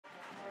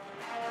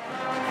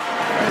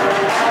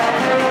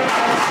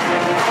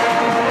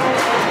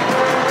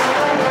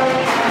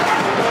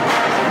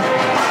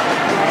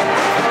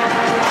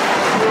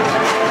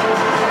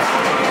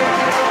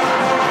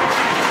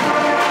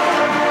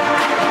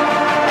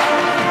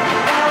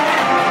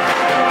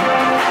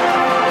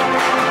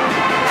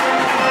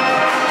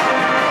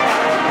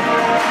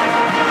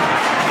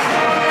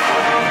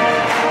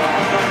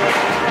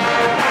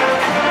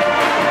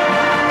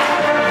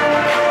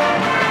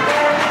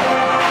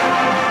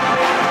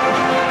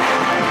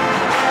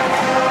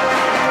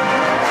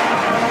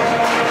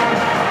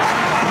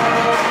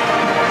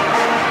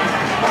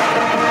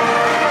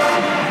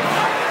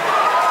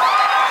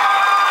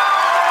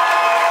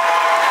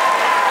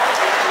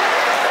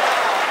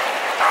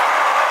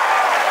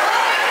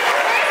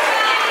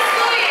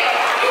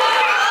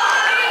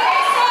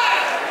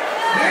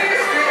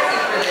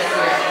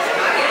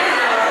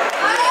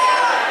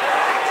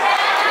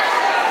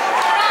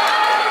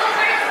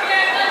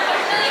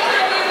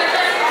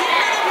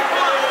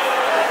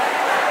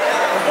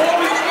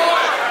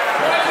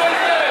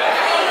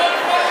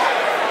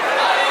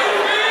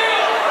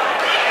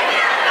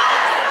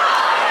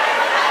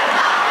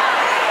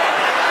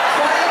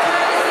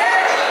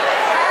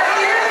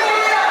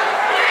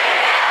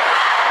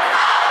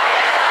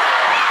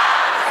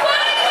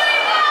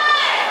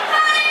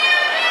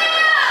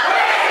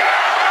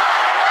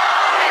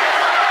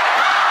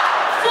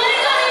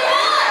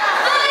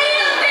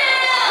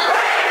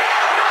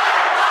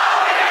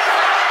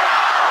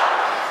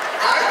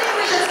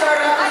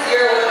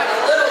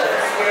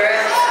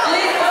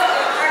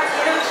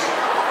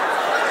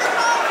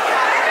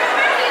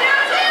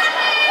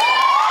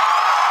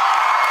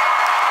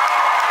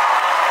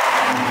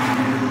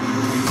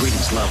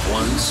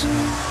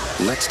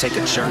let's take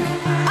a journey.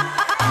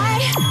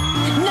 I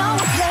know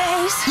a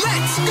place.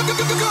 Let's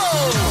go!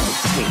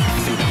 Hey,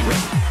 feet are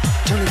ready.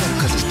 Turn it up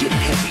cause it's getting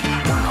heavy.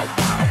 Wow,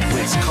 wow,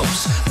 West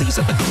Coast. These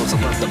are the girls I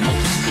love the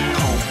most.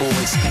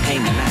 Homeboys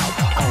hanging out,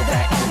 all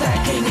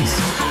that gangers.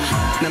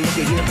 Now look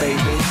at here,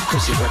 baby,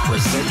 cause you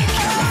represent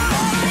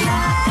California.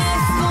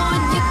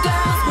 California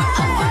girls, we're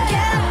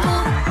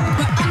unforgettable.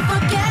 We're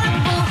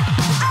unforgettable.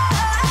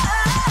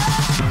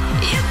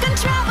 You can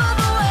travel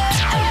the world,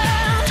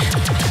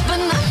 but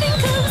nothing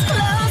comes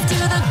close to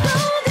the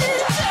golden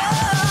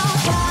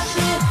zone.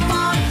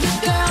 California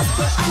girls,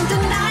 we're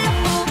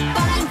undeniable.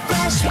 Buying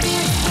fresh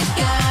beers, we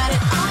got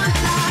it on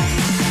lock.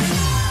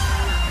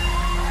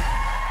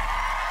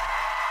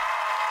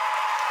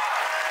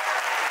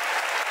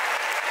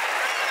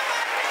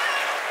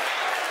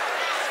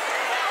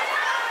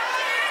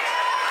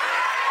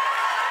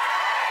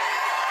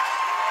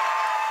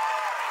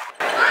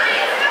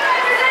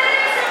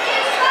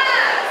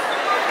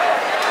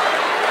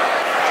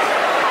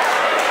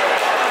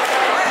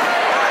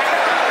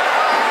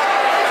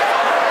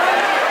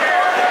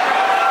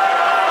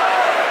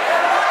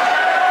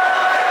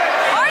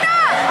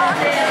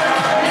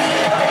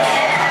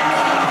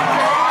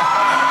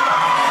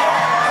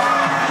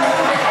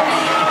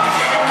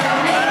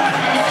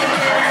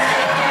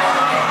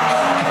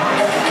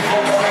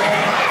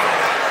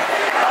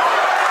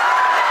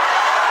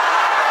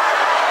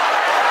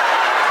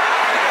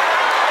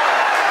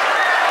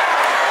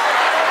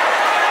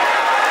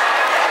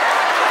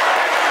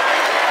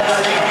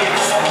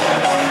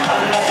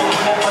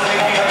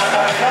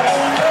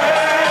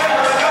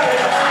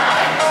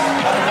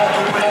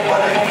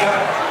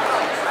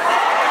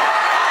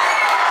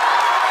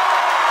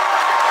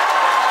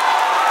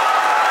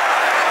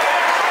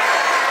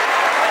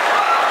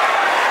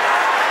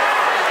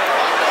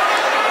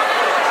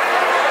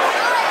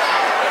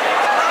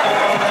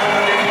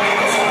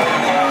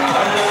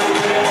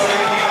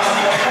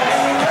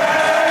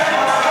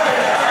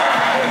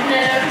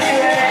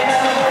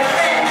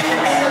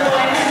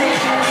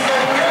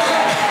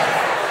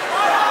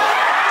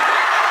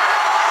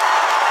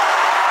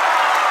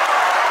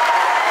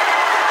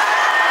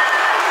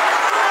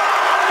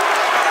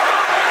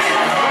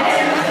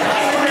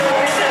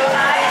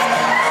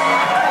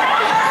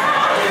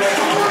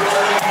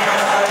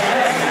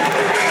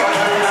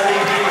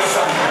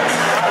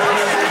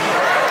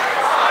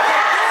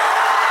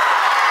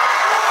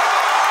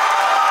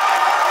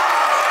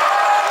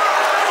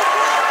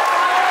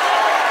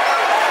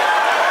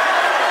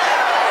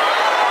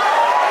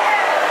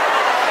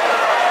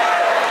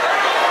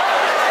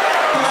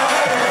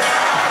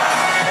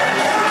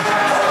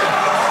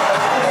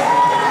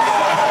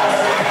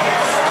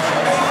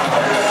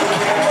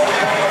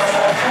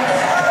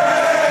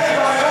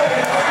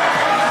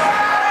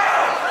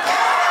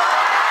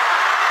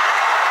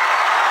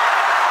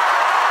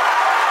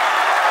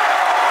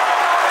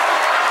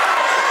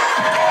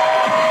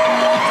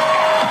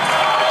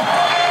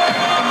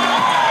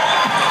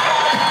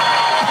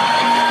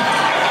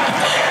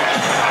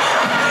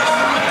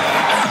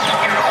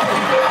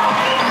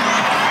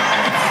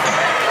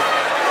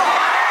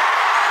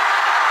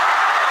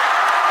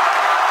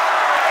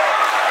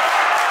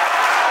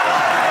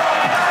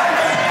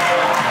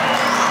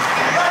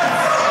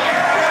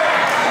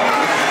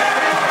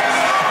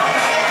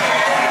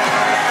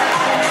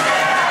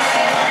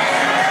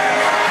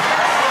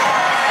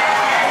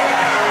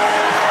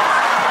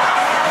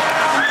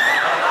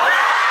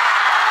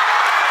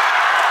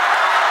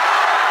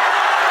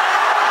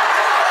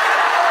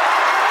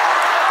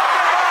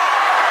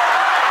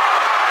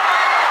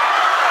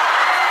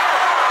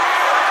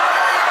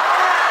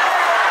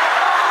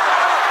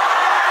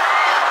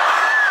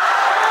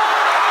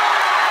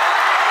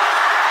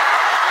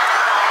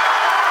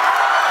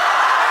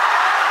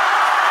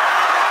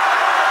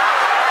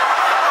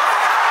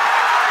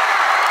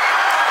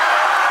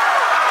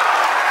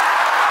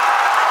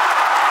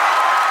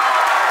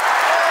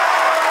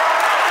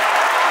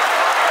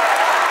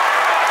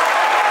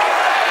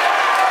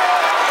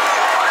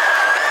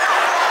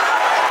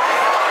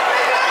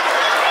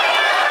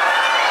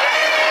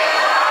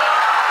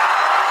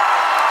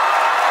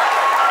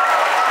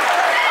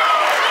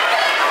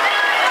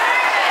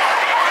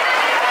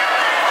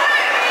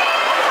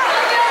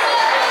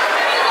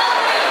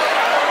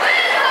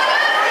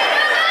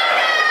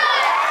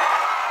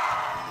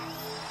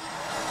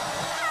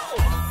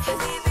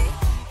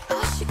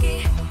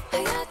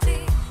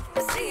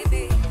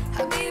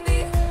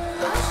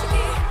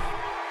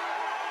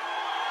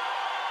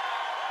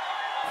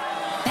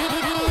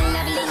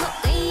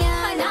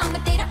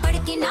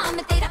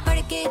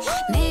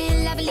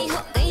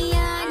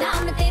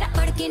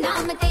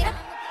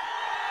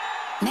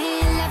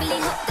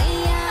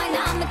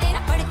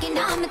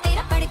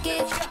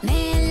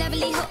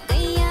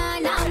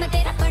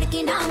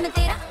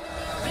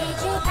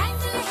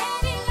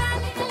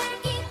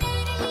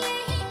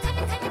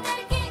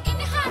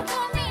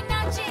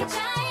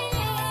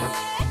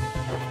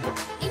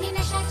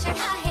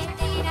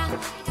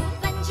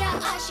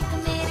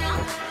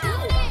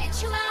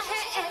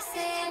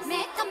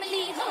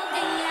 कमली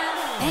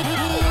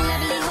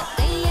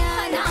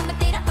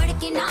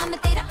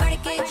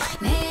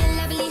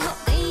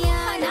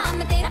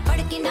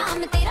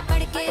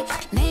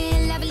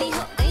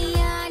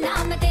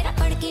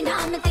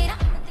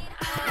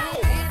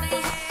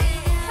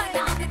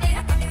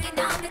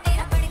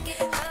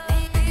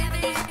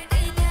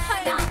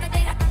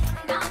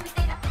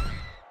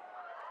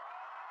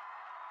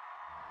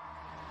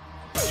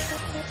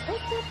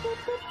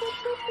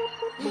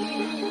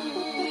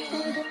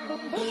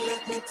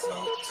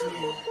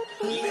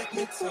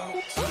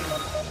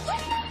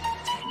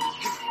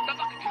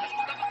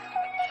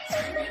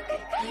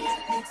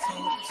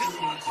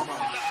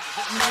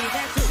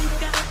मेरा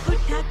झुमका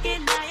उठा के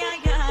लाया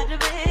यार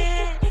वे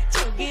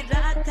जो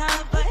गिरा था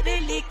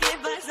बरेली के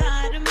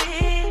बाजार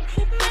में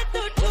मैं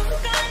तो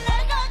ठुमका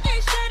लगा के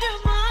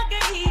शर्मा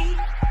गई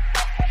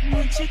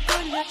मुझको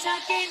नचा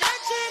के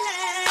नाच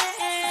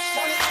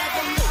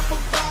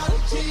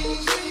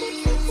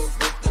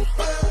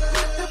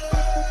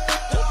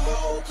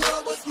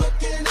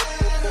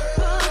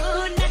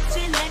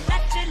ले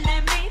नच ले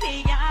मेरे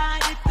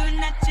यार तू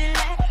नच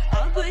ले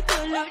अब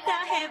तो लौटा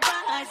है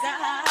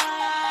बाजार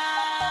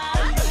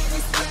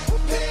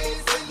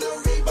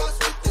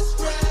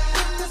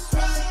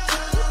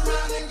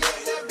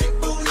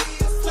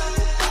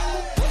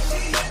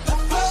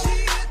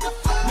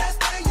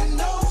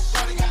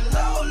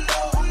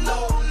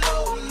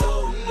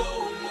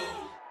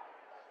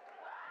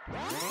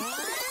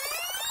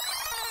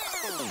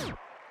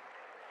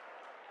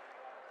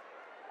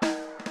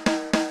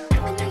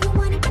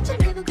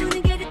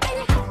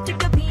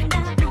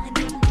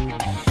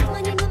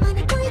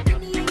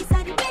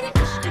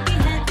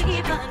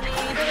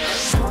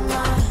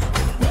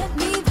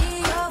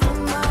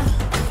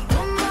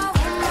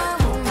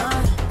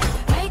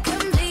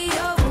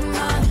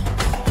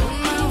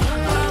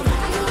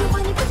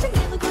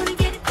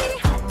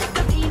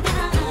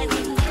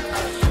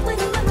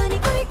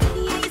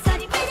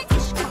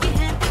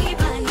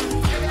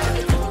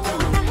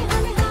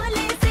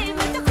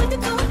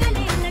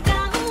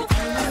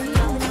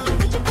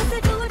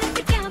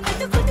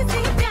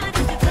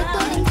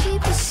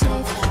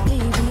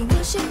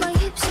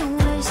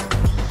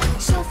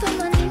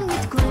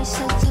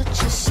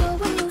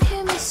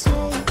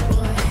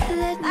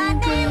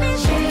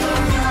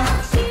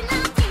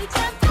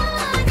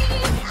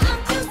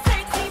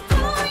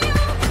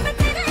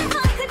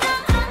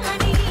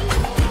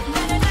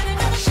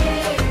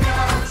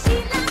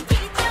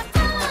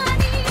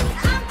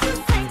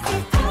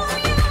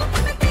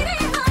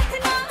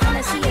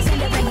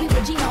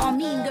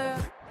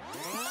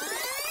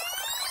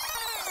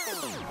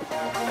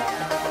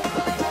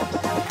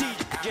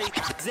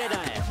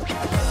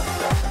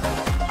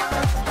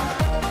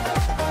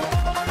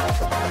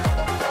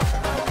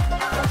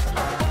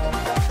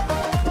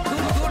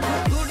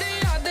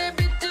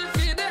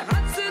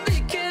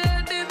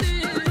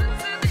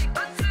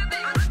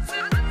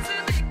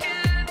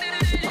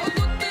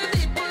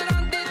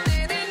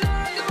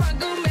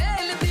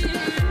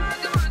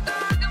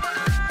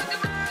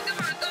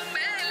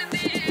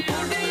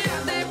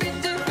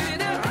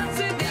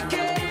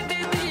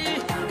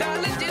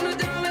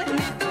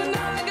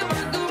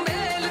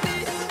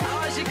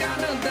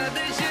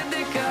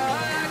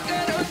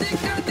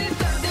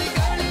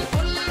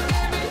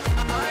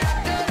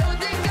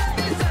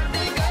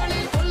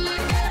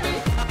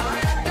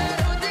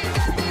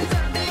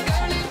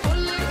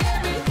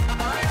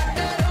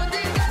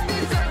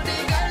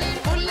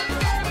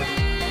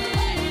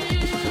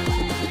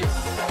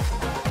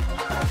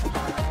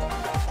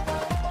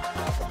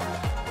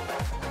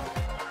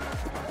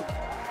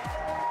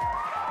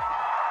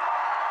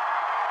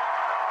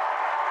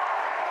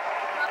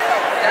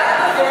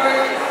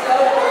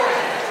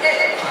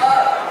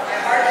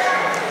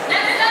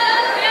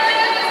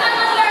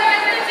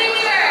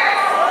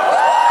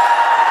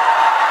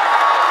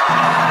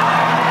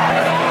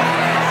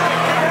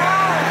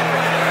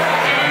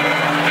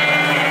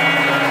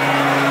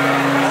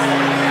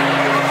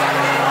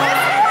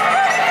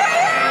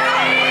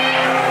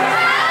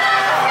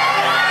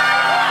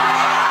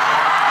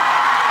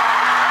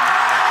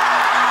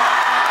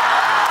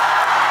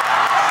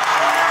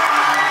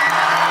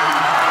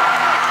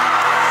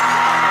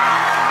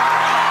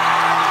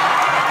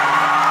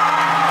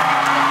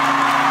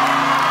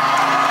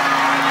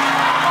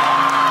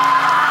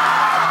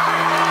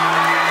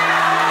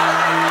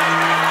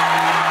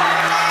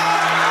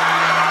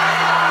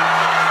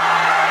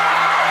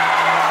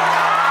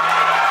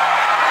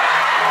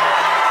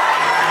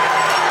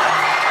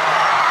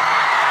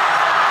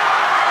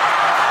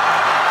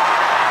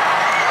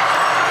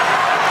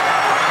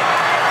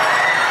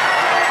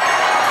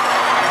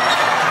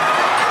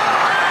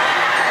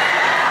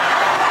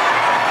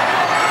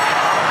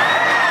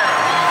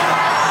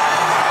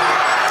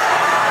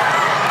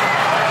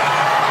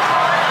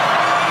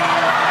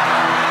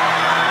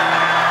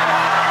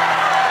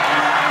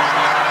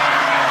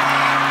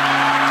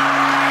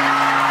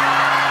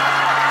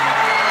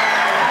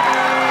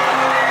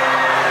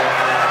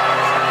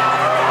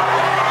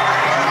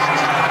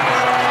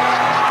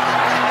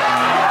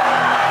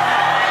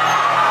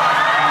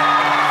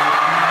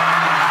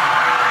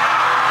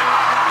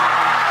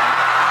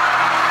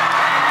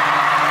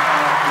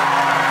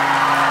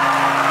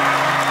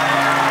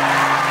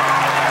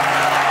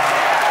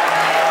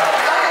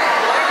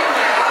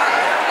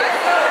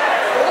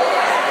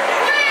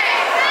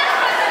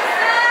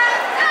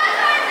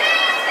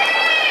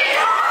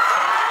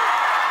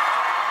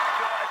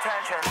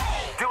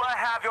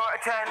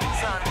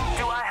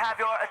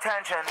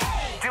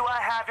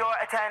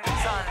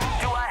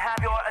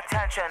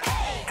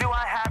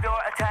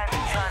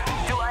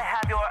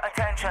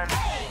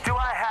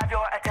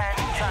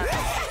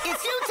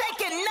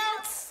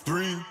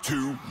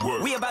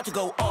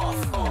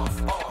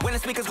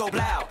go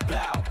blow,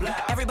 blow, blow.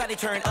 Everybody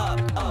turn up,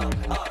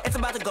 up, up. It's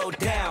about to go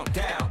down,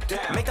 down,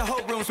 down. Make the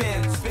whole room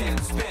spin, spin,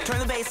 spin. Turn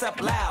the bass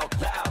up loud,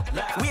 loud,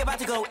 loud. We about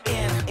to go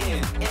in,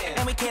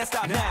 and we can't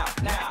stop now,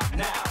 now,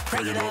 now.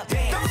 Crank it up,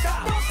 dance. Don't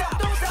stop, don't stop,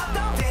 don't stop,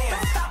 don't dance.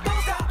 Don't stop,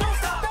 don't stop, don't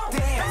stop, don't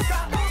dance. Don't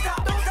stop, don't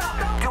stop, don't stop,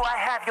 don't. Do I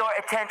have your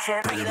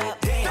attention? Crank it up,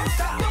 dance. Don't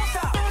stop, don't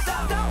stop, don't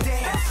stop, don't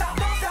dance. Don't stop,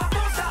 don't stop,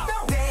 don't stop,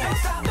 don't dance. Don't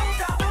stop, don't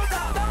stop, don't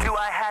stop, don't. Do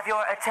I have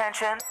your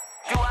attention?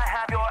 Do I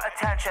have your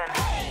attention?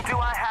 Do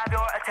I have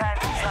your attention?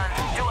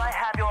 Do I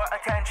have your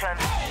attention?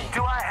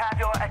 Do I have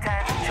your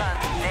attention?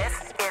 This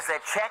is a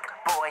check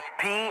boy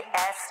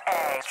PSA.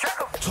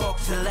 Talk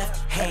to the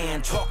left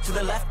hand, talk to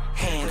the left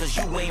hand, cause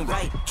you ain't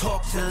right.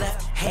 Talk to the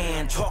left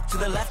hand, talk to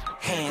the left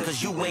hand,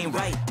 cause you ain't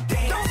right.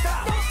 Dance. Don't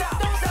stop, don't stop,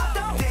 don't stop,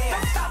 don't dance.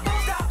 Don't stop,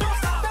 don't stop, don't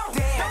stop, don't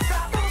dance. Don't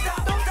stop, don't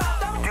stop, don't stop,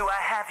 don't. Do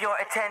I have your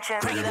attention?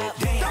 Bring it up,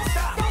 dance. Don't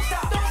stop, don't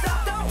stop, don't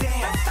stop, don't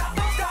dance. Don't stop,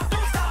 don't stop,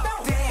 don't stop,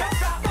 don't dance. Don't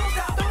stop, don't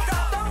stop, don't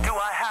stop, don't. Do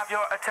I have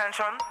your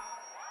attention?